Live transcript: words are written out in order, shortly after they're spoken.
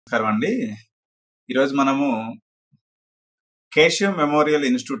నమస్కారం అండి. ఈరోజు మనము Keshav memorial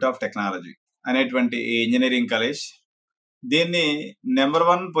institute of technology అనేటువంటి ఈ ఇంజనీరింగ్ కాలేజ్ దీన్ని నెంబర్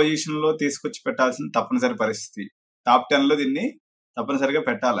 1 పొజిషన్ లో తీసుకొచ్చి పెట్టాల్సిన తప్పనిసరి పరిస్థితి. టాప్ 10 లో దీన్ని తప్పనిసరిగా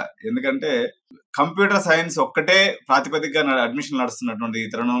పెట్టాలా. ఎందుకంటే కంప్యూటర్ సైన్స్ ఒక్కటే ప్రాతిపదికగా అడ్మిషన్ నడుస్తున్నటువంటి ఈ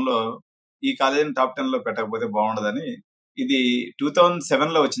తరుణంలో ఈ కాలేజీని టాప్ 10 లో పెట్టకపోతే బాగుండదని. ఇది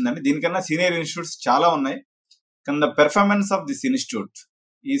 2007 లో వచ్చిందండి. దీనికన్నా సీనియర్ ఇన్స్టిట్యూట్స్ చాలా ఉన్నాయి. కానీ the performance of this institute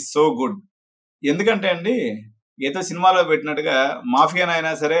is so good. ఎందుకంటే అండి, ఏదో సినిమాలో పెట్టినట్టుగా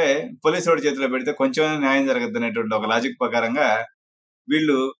మాఫియానైనా సరే పోలీసు వాడి చేతిలో పెడితే కొంచెం న్యాయం జరగద్దు అనేటువంటి ఒక లాజిక్ ప్రకారంగా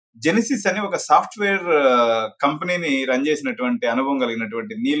వీళ్ళు జెనిసిస్ అని ఒక సాఫ్ట్వేర్ కంపెనీని రన్ చేసినటువంటి అనుభవం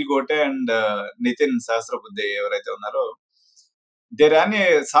కలిగినటువంటి నీల్ గోటే అండ్ నితిన్ సహస్రబుద్ధే ఎవరైతే ఉన్నారో, they run A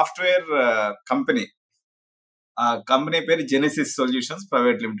software company. ఆ కంపెనీ పేరు జెనిసిస్ సొల్యూషన్స్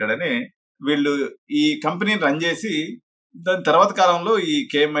ప్రైవేట్ లిమిటెడ్ అని. వీళ్ళు ఈ కంపెనీని రన్ చేసి దాని తర్వాత కాలంలో ఈ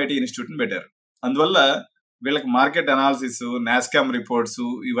కేఎంఐటి ఇన్స్టిట్యూట్ ని పెట్టారు. అందువల్ల వీళ్ళకి మార్కెట్ అనాలిసిస్, నాస్కామ్ రిపోర్ట్స్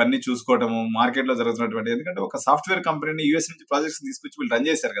ఇవన్నీ చూసుకోవటము, మార్కెట్ లో జరుగుతున్నటువంటి, ఎందుకంటే ఒక సాఫ్ట్వేర్ కంపెనీని యూఎస్ నుంచి ప్రాజెక్ట్స్ తీసుకొచ్చి వీళ్ళు రన్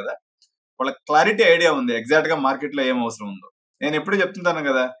చేశారు కదా, వాళ్ళకి క్లారిటీ ఐడియా ఉంది ఎగ్జాక్ట్ గా మార్కెట్ లో ఏం అవసరం ఉందో. నేను ఎప్పుడు చెప్తుంటాను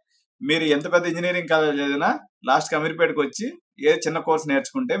కదా, మీరు ఎంత పెద్ద ఇంజనీరింగ్ కాలేజ్ చదివినా లాస్ట్ కి అమీర్పేటకి వచ్చి ఏ చిన్న కోర్స్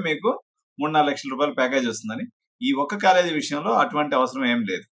నేర్చుకుంటే మీకు 3-4 లక్షల రూపాయల ప్యాకేజ్ వస్తుందని. ఈ ఒక్క కాలేజీ విషయంలో అటువంటి అవసరం ఏం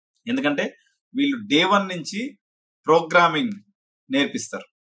లేదు. ఎందుకంటే వీళ్ళు డే 1 నుంచి ప్రోగ్రామింగ్ నేర్పిస్తారు.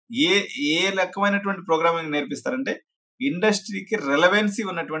 ఏ ఏ రకమైనటువంటి ప్రోగ్రామింగ్ నేర్పిస్తారంటే ఇండస్ట్రీకి రెలవెన్సీ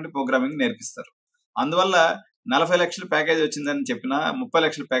ఉన్నటువంటి ప్రోగ్రామింగ్ నేర్పిస్తారు. అందువల్ల 40 లక్షల ప్యాకేజ్ వచ్చిందని చెప్పినా, 30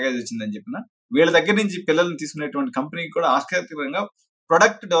 లక్షల ప్యాకేజ్ వచ్చిందని చెప్పినా, వీళ్ళ దగ్గర నుంచి పిల్లల్ని తీసుకునేటువంటి కంపెనీకి కూడా ఆశ్చర్యకరంగా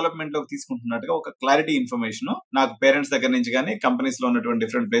ప్రొడక్ట్ డెవలప్మెంట్ లోకి తీసుకుంటున్నట్టుగా ఒక క్లారిటీ ఇన్ఫర్మేషన్ నాకు పేరెంట్స్ దగ్గర నుంచి కానీ, కంపెనీస్ లో ఉన్నటువంటి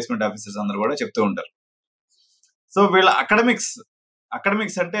డిఫరెంట్ ప్లేస్మెంట్ ఆఫీసర్స్ అందరూ కూడా చెప్తూ ఉంటారు. సో వీళ్ళ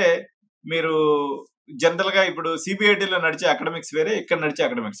అకాడమిక్స్ అంటే మీరు జనరల్ గా ఇప్పుడు సిబిఐటీలో నడిచే అకాడమిక్స్ వేరే, ఇక్కడ నడిచే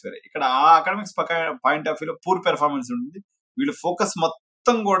అకాడమిక్స్ వేరే. ఇక్కడ ఆ అకాడమిక్స్ పాయింట్ ఆఫ్ వ్యూలో పూర్ పెర్ఫార్మెన్స్ ఉంటుంది. వీళ్ళు ఫోకస్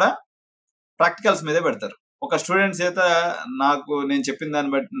మొత్తం కూడా ప్రాక్టికల్స్ మీదే పెడతారు. ఒక స్టూడెంట్స్ అయితే నేను చెప్పిన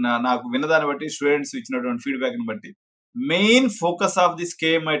దాన్ని బట్టి, నాకు విన్నదాన్ని బట్టి, స్టూడెంట్స్ ఇచ్చినటువంటి ఫీడ్బ్యాక్ ని బట్టి main focus of this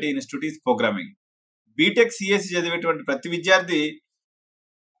KMIT institute is programming. BTech CSC చదివేటువంటి ప్రతి విద్యార్థి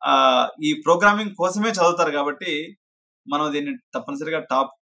ఈ ప్రోగ్రామింగ్ కోసమే చదువుతారు. కాబట్టి మనం దీన్ని తప్పనిసరిగా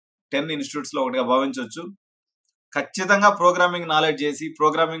టాప్ 10 ఇన్స్టిట్యూట్స్ లో ఒకటిగా భావించవచ్చు. ఖచ్చితంగా ప్రోగ్రామింగ్ నాలెడ్జ్ చేసి,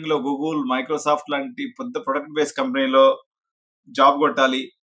 ప్రోగ్రామింగ్ లో గూగుల్, మైక్రోసాఫ్ట్ లాంటి పెద్ద ప్రొడక్ట్ బేస్డ్ కంపెనీలో జాబ్ కొట్టాలి,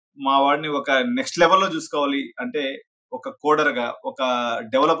 మా వాడిని ఒక నెక్స్ట్ లెవెల్లో చూసుకోవాలి అంటే ఒక కోడర్ గా, ఒక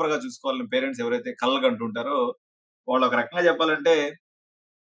డెవలపర్ గా చూసుకోవాలని పేరెంట్స్ ఎవరైతే కళ్ళగంటుంటారో వాళ్ళు ఒక రకంగా చెప్పాలంటే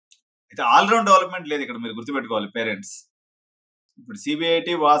అయితే ఆల్రౌండ్ డెవలప్మెంట్ లేదు ఇక్కడ. మీరు గుర్తుపెట్టుకోవాలి పేరెంట్స్. ఇప్పుడు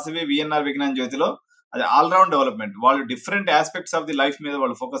సిబిఐటి, వాసవి, విఎన్ఆర్, విజ్ఞాన్ జ్యోతిలో అది ఆల్రౌండ్ డెవలప్మెంట్. వాళ్ళు different aspects of the life మీద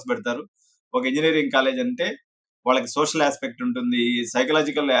వాళ్ళు ఫోకస్ పెడతారు. ఒక ఇంజనీరింగ్ కాలేజ్ అంటే వాళ్ళకి సోషల్ ఆస్పెక్ట్ ఉంటుంది,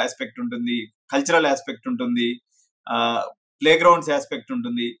 సైకలాజికల్ ఆస్పెక్ట్ ఉంటుంది, కల్చరల్ ఆస్పెక్ట్ ఉంటుంది, ప్లే గ్రౌండ్స్ ఆస్పెక్ట్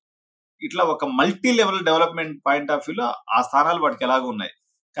ఉంటుంది. ఇట్లా ఒక multi level development point of వ్యూలో ఆ స్థానాలు వాటికి ఎలాగో ఉన్నాయి.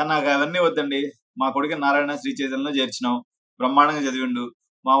 కానీ నాకు అవన్నీ వద్దండి. మా కొడుకు నారాయణ శ్రీ చైతన్యలో చేర్చినాం, బ్రహ్మాండంగా చదివిండు,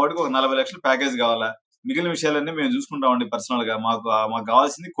 మా వాడికి ఒక 40 లక్షల ప్యాకేజ్ కావాలా, మిగిలిన విషయాలన్నీ మేము చూసుకుంటామండి పర్సనల్ గా, మాకు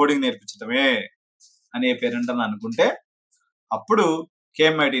కావాల్సింది కోడింగ్ నేర్పించడమే అనే పేరెంట్ అని అనుకుంటే అప్పుడు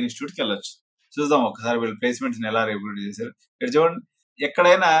కేఎంఐటి ఇన్స్టిట్యూట్కి వెళ్ళొచ్చు. చూద్దాం ఒకసారి వీళ్ళు ప్లేస్మెంట్స్ ఎలా రిక్రూట్ చేశారు. ఇక్కడ చూడండి,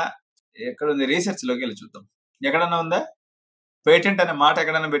 ఎక్కడైనా ఎక్కడ ఉంది, రీసెర్చ్ లోకి వెళ్ళి చూద్దాం. ఎక్కడైనా ఉందా పేటెంట్ అనే మాట?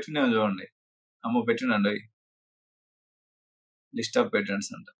 ఎక్కడైనా పెట్టిండే చూడండి. అమ్మో పెట్టిండండి, లిస్ట్ ఆఫ్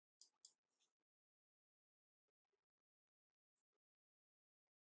పేటెంట్స్ అంట.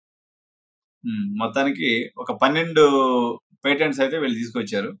 మొత్తానికి ఒక 12 పేటెంట్స్ అయితే వీళ్ళు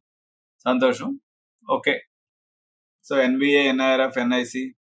తీసుకొచ్చారు. సంతోషం. Okay. So NBA, NIRF, NIC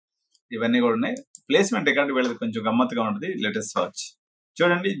ఇవన్నీ కూడా ఉన్నాయి. ప్లేస్మెంట్ రికార్డు వీళ్ళది కొంచెం గమ్మత్తుగా ఉంటుంది. లేటెస్ట్ వాచ్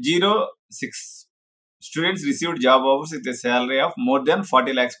చూడండి. 06 students received job offers with salary of more than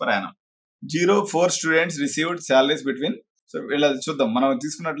 40 lakhs per annum. 04 students received salaries between. So వీళ్ళది చూద్దాం. మనం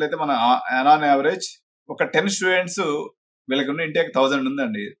తీసుకున్నట్లయితే మన ఆన్ యావరేజ్ ఒక 10 స్టూడెంట్స్ వీళ్ళకి ఉన్న ఇంటేక్ 1000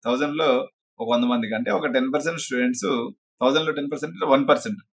 ఉందండి. 1000 లో ఒక 100 మందికి అంటే ఒక 10% స్టూడెంట్స్, 1000 లో 10%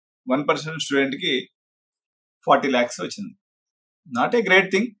 1% స్టూడెంట్ కి 40 lakhs వచ్చింది. Not a great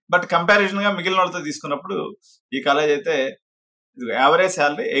thing, but comparison గా మిగిలిన వాళ్ళతో తీసుకున్నప్పుడు ఈ కాలేజ్ అయితే యావరేజ్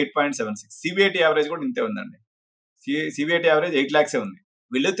శాలరీ 8.76. సిబిఐటి యావరేజ్ కూడా ఇంతే ఉందండి. సిబిఐటి యావరేజ్ 8 lakhs ఉంది.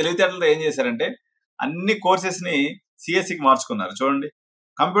 వీళ్ళు తెలివితేటలతో ఏం చేశారంటే అన్ని కోర్సెస్ ని సిఎస్సికి మార్చుకున్నారు. చూడండి,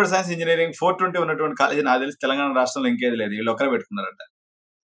 కంప్యూటర్ సైన్స్ ఇంజనీరింగ్ 420 ఉన్నటువంటి కాలేజీ నాకు తెలిసి తెలంగాణ రాష్ట్రంలో ఇంకేది లేదు. వీళ్ళు ఒక్కరే పెట్టుకున్నారంట.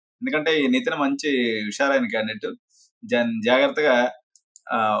 ఎందుకంటే ఈ నితిన్ మంచి హుషారైన క్యాండిడేట్. జాగ్రత్తగా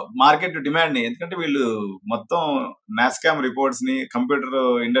మార్కెట్ డిమాండ్ ని, ఎందుకంటే వీళ్ళు మొత్తం నాస్కామ్ రిపోర్ట్స్ ని కంప్యూటర్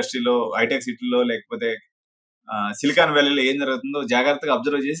ఇండస్ట్రీలో, హైటెక్ సిటీలో, లేకపోతే సిలికాన్ వ్యాలీలో ఏం జరుగుతుందో జాగ్రత్తగా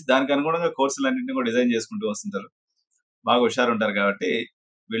అబ్జర్వ్ చేసి దానికి అనుగుణంగా కోర్సులన్నింటినీ కూడా డిజైన్ చేసుకుంటూ వస్తుంటారు. బాగా హుషారు ఉంటారు కాబట్టి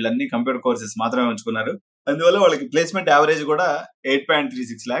వీళ్ళన్ని కంప్యూటర్ కోర్సెస్ మాత్రమే ఉంచుకున్నారు. అందువల్ల వాళ్ళకి ప్లేస్మెంట్ యావరేజ్ కూడా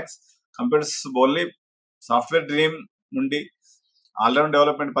 8.36 lakhs. Computers only software dream నుండి ఆల్రౌండ్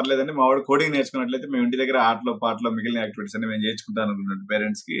డెవలప్మెంట్ పర్లేదండి, మా వాడు కోడింగ్ నేర్చుకున్నట్లయితే మేము ఇంటి దగ్గర ఆటలో పాటలో మిగిలిన యాక్టివిటీస్ అన్ని మేము చేర్చుకుంటాను అనుకున్నట్టు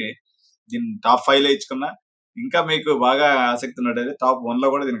పేరెంట్స్ కి దీన్ని టాప్ 5 లో ఇచ్చుకున్నా, ఇంకా మీకు బాగా ఆసక్తి ఉన్నట్టయితే టాప్ 1 లో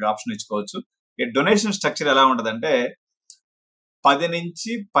కూడా దీనికి ఆప్షన్ ఇచ్చుకోవచ్చు. డొనేషన్ స్ట్రక్చర్ ఎలా ఉంటదంటే 10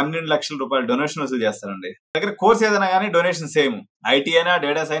 నుంచి 12 లక్షల రూపాయలు డొనేషన్ వసూలు చేస్తారండి. దగ్గర కోర్స్ ఏదైనా కానీ డొనేషన్ సేమ్. ఐటీ అయినా,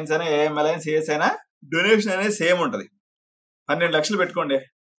 డేటా సైన్స్ అయినా, ఏఎంఎల్ అయినా, సిఎస్ అయినా డొనేషన్ అనేది సేమ్ ఉంటది. 12 లక్షలు పెట్టుకోండి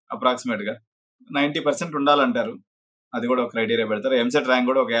అప్రాక్సిమేట్ గా. 90% ఉండాలంటారు, అది కూడా ఒక క్రైటీరియా పెడతారు. ఎంసెట్ ర్యాంక్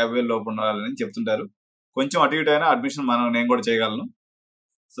కూడా ఒక 50,000 లోపు ఉండాలని చెప్తుంటారు. కొంచెం అటు ఇటు అయినా అడ్మిషన్ నేను కూడా చేయగలను.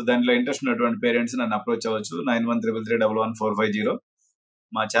 సో దాంట్లో ఇంట్రెస్ట్ ఉన్నటువంటి పేరెంట్స్ నన్ను అప్రోచ్ అవ్వచ్చు. 9133311450.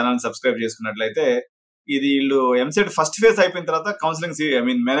 మా ఛానల్ సబ్స్క్రైబ్ చేసుకున్నట్లయితే ఇది వీళ్ళు ఎంసెట్ ఫస్ట్ ఫేజ్ అయిపోయిన తర్వాత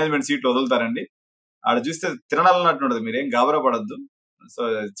కౌన్సిలింగ్ మేనేజ్మెంట్ సీట్లు వదులుతారండి. ఆడ చూస్తే తిరణాలన్నట్టు ఉండదు, మీరేం గాబరా పడద్దు. సో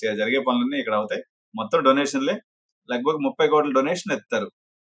జరిగే పనులన్నీ ఇక్కడ అవుతాయి. మొత్తం డొనేషన్లే, లగ్భగ్ 30 కోట్ల డొనేషన్ ఎత్తారు.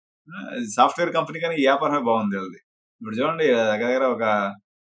 సాఫ్ట్వేర్ కంపెనీ కానీ ఈ వ్యాపారమే బాగుంది వాళ్ళది. ఇప్పుడు చూడండి దగ్గర ఒక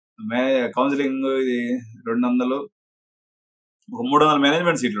కౌన్సిలింగ్ ఇది 200 ఒక 300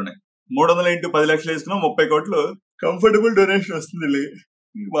 మేనేజ్మెంట్ సీట్లు ఉన్నాయి. 300 ఇంటూ 10 లక్షలు వేసుకున్నా 30 కోట్లు కంఫర్టబుల్ డొనేషన్ వస్తుంది.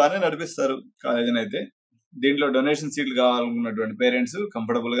 బాగానే నడిపిస్తారు కాలేజీని అయితే. దీంట్లో డొనేషన్ సీట్లు కావాలనుకున్నటువంటి పేరెంట్స్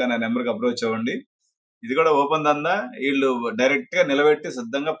కంఫర్టబుల్ గా నా నెంబర్కి అప్రోచ్ అవ్వండి. ఇది కూడా ఓపెన్ దందా. వీళ్ళు డైరెక్ట్ గా నిలబెట్టి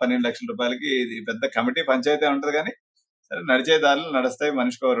సిద్ధంగా 12 లక్షల రూపాయలకి, ఇది పెద్ద కమిటీ పంచాయతీ ఉంటది కానీ సరే నడిచే దారులు నడుస్తాయి.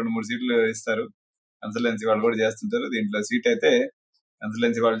 మనిషికి 2-3 సీట్లు ఇస్తారు. కన్సల్టెన్సీ వాళ్ళు కూడా చేస్తుంటారు. దీంట్లో సీట్ అయితే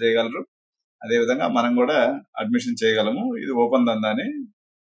కన్సల్టెన్సీ వాళ్ళు చేయగలరు, అదే విధంగా మనం కూడా అడ్మిషన్ చేయగలము. ఇది ఓపెన్ దందాని,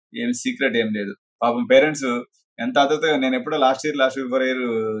 ఏం సీక్రెట్ ఏం లేదు. పాపం పేరెంట్స్ ఎంత అతుగా, నేను ఎప్పుడో లాస్ట్ బిఫోర్ ఇయర్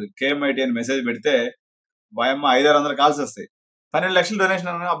KMIT అని మెసేజ్ పెడితే భయమ్మ 500-600 కాల్స్ వస్తాయి. 12 లక్షలు డొనేషన్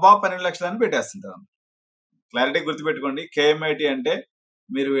అబ్బా 12 లక్షలు అని పెట్టేస్తుంటారు. క్లారిటీ గుర్తుపెట్టుకోండి, KMIT అంటే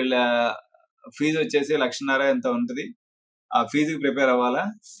మీరు వీళ్ళ ఫీజు వచ్చేసి 1,50,000 ఎంత ఉంటుంది. ఆ ఫీజుకి ప్రిపేర్ అవ్వాలా,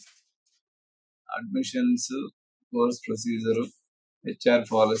 admissions, course procedure, HR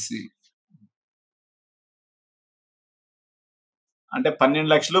policy అంటే 12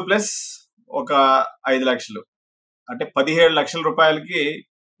 లక్షలు ప్లస్ ఒక 5 లక్షలు అంటే 17 లక్షల రూపాయలకి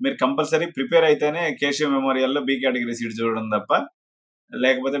మీరు కంపల్సరీ ప్రిపేర్ అయితేనే కేశవ మెమోరియల్లో బి కేటగిరీ సీట్ చూడడం తప్ప,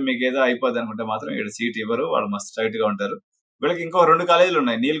 లేకపోతే మీకు ఏదో అయిపోద్ది అనుకుంటే మాత్రం ఇక్కడ సీట్ ఇవ్వరు. వాళ్ళు మస్తు టైట్ గా ఉంటారు. వీళ్ళకి ఇంకో 2 కాలేజీలు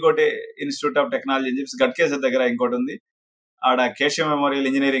ఉన్నాయి. నీల్కోటి ఇన్స్టిట్యూట్ ఆఫ్ టెక్నాలజీ అని చెప్పి గట్కేసర్ దగ్గర ఇంకోటి ఉంది. ఆడ కేశవ మెమోరియల్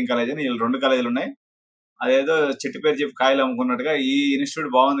ఇంజనీరింగ్ కాలేజ్ అని, వీళ్ళు 2 కాలేజీలు ఉన్నాయి. అదేదో చెట్టు పేరు చెప్పి కాయలు అమ్ముకున్నట్టుగా ఈ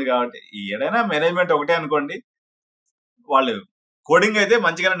ఇన్స్టిట్యూట్ బాగుంది కాబట్టి, ఏదైనా మేనేజ్మెంట్ ఒకటే అనుకోండి. వాళ్ళు కోడింగ్ అయితే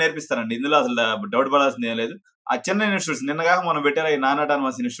మంచిగానే నేర్పిస్తారండి, ఇందులో అసలు డౌట్ పడాల్సింది ఏం లేదు. ఆ చిన్న ఇన్స్టిట్యూట్స్ నిన్నగాక మనం పెట్టారు ఈ నాన్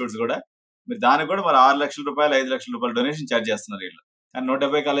అటానమస్ ఇన్స్టిట్యూట్స్ కూడా, మీరు దానికి కూడా మరి 6 లక్షల రూపాయలు 5 లక్షల రూపాయలు డొనేషన్ ఛార్జ్ చేస్తున్నారు వీళ్ళు. కానీ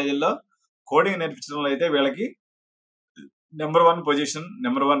 170 కాలేజీల్లో కోడింగ్ నేర్పించడంలో అయితే వీళ్ళకి నెంబర్ 1 పొజిషన్,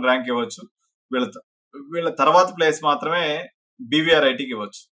 నెంబర్ 1 ర్యాంక్ ఇవ్వచ్చు. వీళ్ళ తర్వాత ప్లేస్ మాత్రమే BVRITకి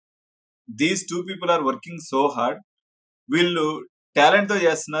ఇవ్వచ్చు. These 2 people are working so hard. వీళ్ళు టాలెంట్ తో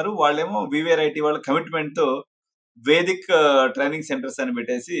చేస్తున్నారు, వాళ్ళేమో BVRIT వాళ్ళ కమిట్మెంట్ తో వేదిక్ ట్రైనింగ్ సెంటర్స్ అని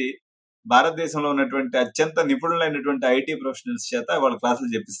పెట్టేసి భారతదేశంలో ఉన్నటువంటి అత్యంత నిపుణులైనటువంటి ఐటీ ప్రొఫెషనల్స్ చేత వాళ్ళ క్లాసులు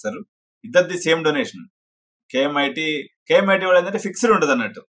చెప్పిస్తారు. ఇద్దరిది సేమ్ డొనేషన్. KMIT వాళ్ళు ఏంటంటే ఫిక్స్డ్ ఉంటుంది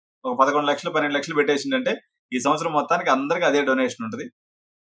అన్నట్టు, ఒక 11 లక్షలు 12 లక్షలు పెట్టేసిందంటే ఈ సంవత్సరం మొత్తానికి అందరికి అదే డొనేషన్ ఉంటుంది.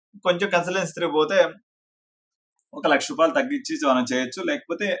 కొంచెం కన్సల్టెన్సీ తిరిగిపోతే 1 లక్ష రూపాయలు తగ్గించి మనం చేయొచ్చు,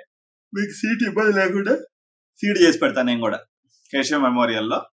 లేకపోతే మీకు సీట్ ఇబ్బంది లేకుండా సీట్ చేసి పెడతాను నేను కూడా. కేశవ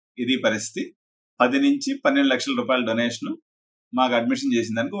మెమోరియల్లో ఇది పరిస్థితి. 10 నుంచి 12 లక్షల రూపాయల డొనేషన్. మాకు అడ్మిషన్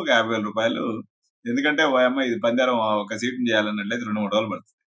చేసిన దానికి ఒక 50,000 రూపాయలు. ఎందుకంటే ఓ అమ్మ ఇది పందేరం ఒక సీట్ని చేయాలన్నట్లయితే 2-3 రోజులు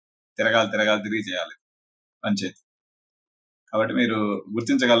పడుతుంది. తిరిగి చేయాలి పంచాయతీ. కాబట్టి మీరు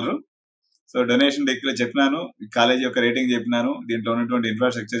గుర్తించగలరు. సో డొనేషన్ డెక్లో చెప్పినాను, కాలేజీ యొక్క రేటింగ్ చెప్పినాను, దీంట్లో ఉన్నటువంటి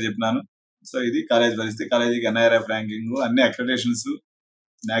ఇన్ఫ్రాస్ట్రక్చర్ చెప్పినాను. సో ఇది కాలేజ్ పరిస్థితి. కాలేజీకి NIRF ర్యాంకింగ్, అన్ని అక్రిడేషన్స్,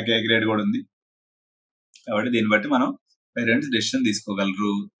 నాకు A గ్రేడ్ కూడా ఉంది. కాబట్టి దీన్ని బట్టి మనం parents decision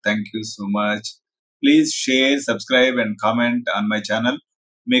తీసుకోగలరు. Thank you so much. Please share, subscribe and comment on my channel.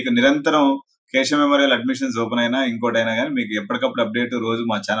 మీకు నిరంతరం కేశవ మెమోరియల్ అడ్మిషన్స్ ఓపెన్ అయినా ఇంకోటైనా కానీ మీకు ఎప్పటికప్పుడు అప్డేట్ రోజు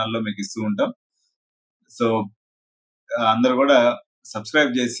మా ఛానల్లో మీకు ఇస్తూ ఉంటాం. సో అందరూ కూడా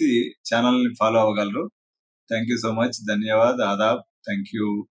సబ్స్క్రైబ్ చేసి ఛానల్ని follow అవ్వగలరు. Thank you so much. ధన్యవాద్, Aadab. Thank you.